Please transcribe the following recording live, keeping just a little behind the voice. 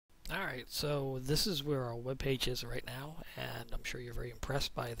Alright, so this is where our web page is right now, and I'm sure you're very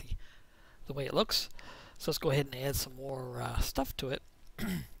impressed by the way it looks. So let's go ahead and add some more stuff to it.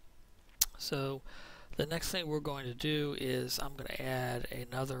 So the next thing we're going to do is I'm going to add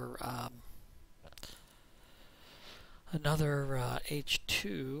another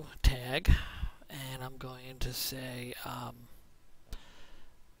H2 tag, and I'm going to say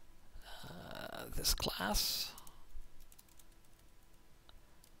this class,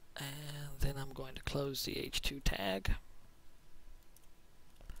 and then I'm going to close the H2 tag,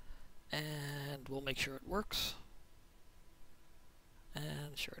 and we'll make sure it works.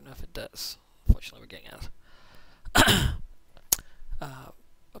 And sure enough, it does. Unfortunately, we're getting out.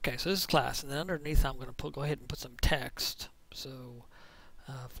 Okay, so this is class, and then underneath I'm going to go ahead and put some text. So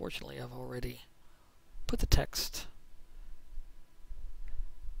fortunately, I've already put the text.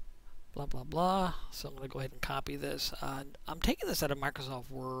 Blah blah blah. So I'm going to go ahead and copy this. I'm taking this out of Microsoft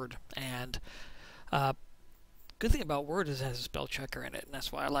Word, and good thing about Word is it has a spell checker in it, and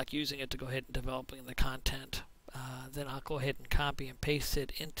that's why I like using it to go ahead and developing the content. Then I'll go ahead and copy and paste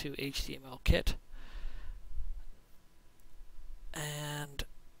it into HTML-Kit, and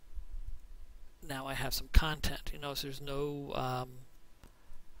now I have some content. You notice there's no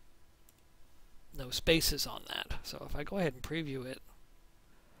spaces on that. So if I go ahead and preview it,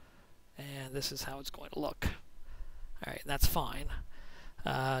 and this is how it's going to look. Alright, that's fine.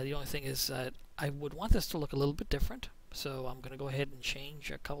 The only thing is I would want this to look a little bit different, so I'm going to go ahead and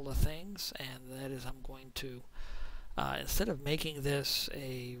change a couple of things, and that is I'm going to instead of making this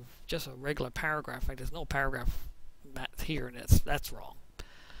just a regular paragraph, like there's no paragraph here, and that's wrong.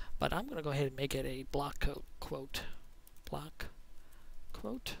 But I'm going to go ahead and make it a blockquote,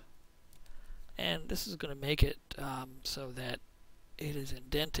 and this is going to make it so that it is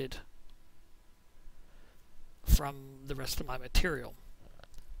indented from the rest of my material.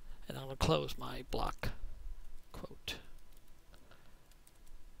 And I'm going to close my blockquote.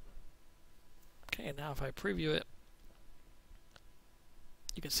 Okay, now if I preview it,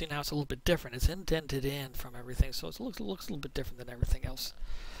 you can see now it's a little bit different. It's indented in from everything, so it looks a little bit different than everything else.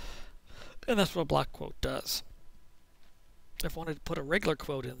 And that's what a blockquote does. If I wanted to put a regular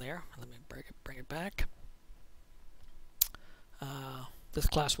quote in there, let me bring it back. This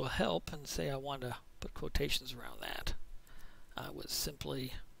class will help, and say I want to put quotations around that. I would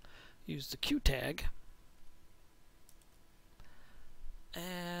simply use the Q tag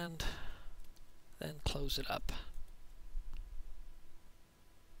and then close it up.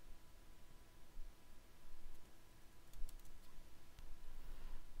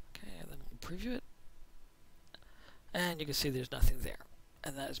 Okay, and then we'll preview it, and you can see there's nothing there,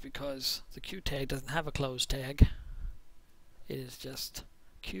 and that is because the Q tag doesn't have a close tag. It is just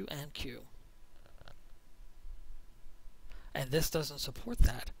Q and Q. And this doesn't support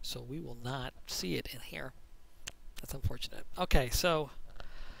that, so we will not see it in here. That's unfortunate. Okay, so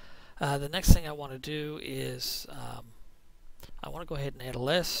the next thing I want to do is I want to go ahead and add a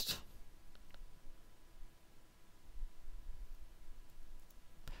list.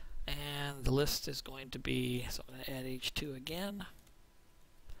 And the list is going to be, so I'm going to add H2 again.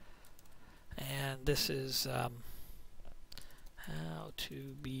 And this is how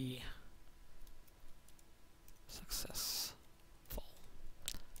to be successful.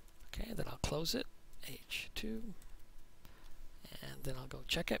 Okay, then I'll close it, H2, and then I'll go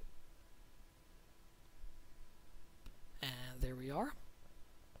check it. And there we are.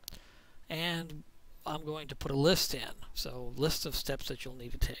 And I'm going to put a list in, so list of steps that you'll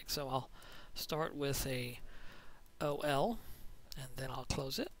need to take. So I'll start with a OL, and then I'll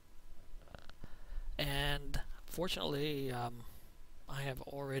close it. And fortunately, I have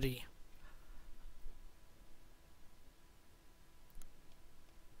already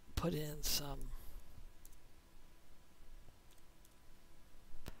put in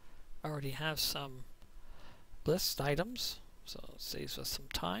I already have some list items, so it saves us some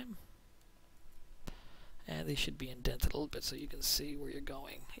time. And they should be indented a little bit so you can see where you're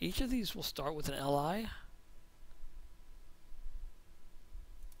going. Each of these will start with an LI.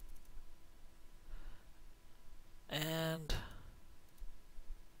 And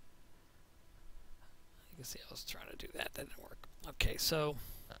you can see I was trying to do that. That didn't work. Okay, so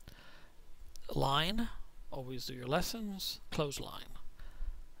line, always do your lessons. Close line.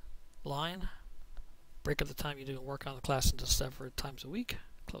 Line, break up the time you do work on the class into separate times a week.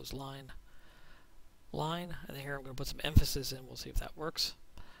 Close line. Line, and here I'm going to put some emphasis in. We'll see if that works.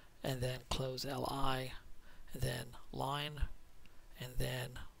 And then close LI, and then line, and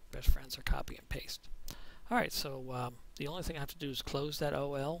then best friends are copy and paste. Alright, so the only thing I have to do is close that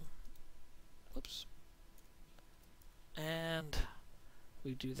OL. Whoops. And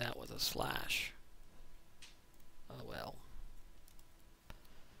we do that with a slash. Oh well.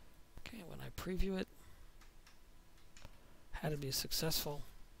 Okay, when I preview it, had to be successful,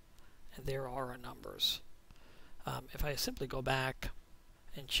 and there are our numbers. If I simply go back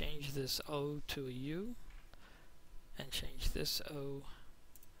and change this O to a U, and change this O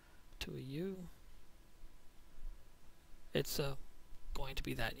to a U, it's going to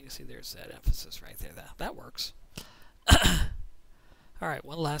be that. You can see there's that emphasis right there. That works. Alright,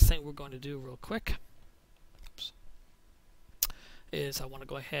 one last thing we're going to do real quick is I want to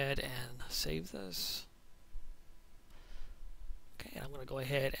go ahead and save this. Okay, and I'm going to go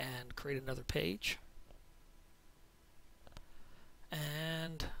ahead and create another page.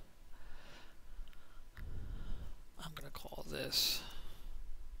 And I'm going to call this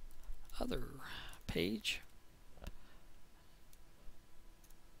other page.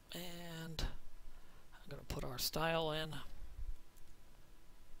 And I'm going to put our style in.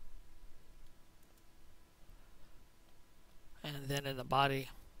 And then in the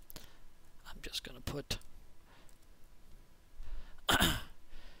body, I'm just going to put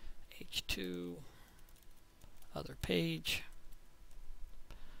H2, other page,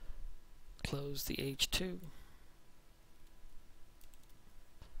 close the H2.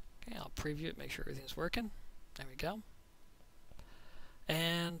 Okay, I'll preview it, make sure everything's working. There we go.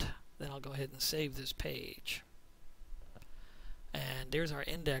 And then I'll go ahead and save this page. And there's our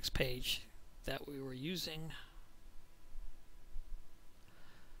index page that we were using.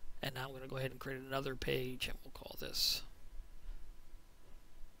 And now I'm going to go ahead and create another page, and we'll call this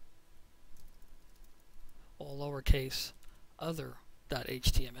all lowercase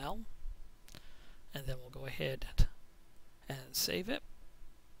other.html. And then we'll go ahead and save it.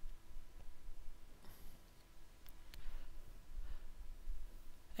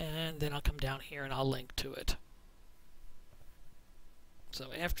 And then I'll come down here and I'll link to it. So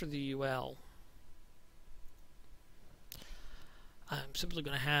after the UL, I'm simply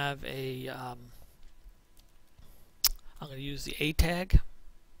going to have a, I'm going to use the A tag,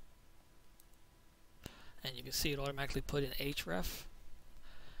 and you can see it automatically put in href,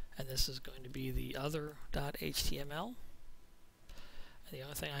 and this is going to be the other.html, and the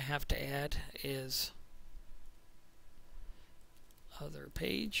only thing I have to add is other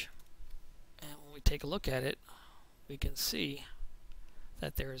page, and when we take a look at it, we can see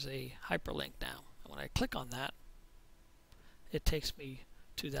that there's a hyperlink now, and when I click on that, it takes me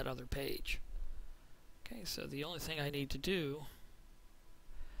to that other page. Okay, so the only thing I need to do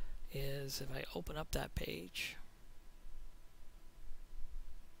is if I open up that page,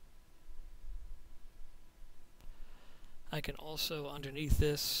 I can also, underneath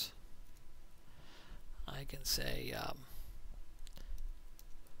this, I can say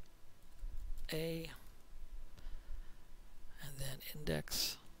A and then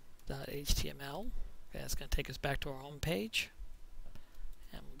index.html. Okay, that's going to take us back to our home page.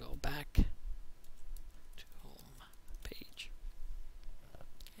 And we'll go back to home page.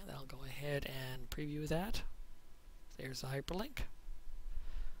 And then I'll go ahead and preview that. There's the hyperlink.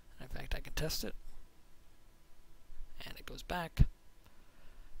 And in fact, I can test it. And it goes back.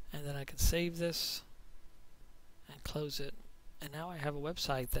 And then I can save this and close it. And now I have a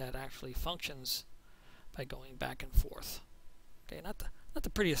website that actually functions by going back and forth. Okay, not the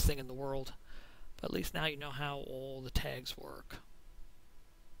prettiest thing in the world, but at least now you know how all the tags work.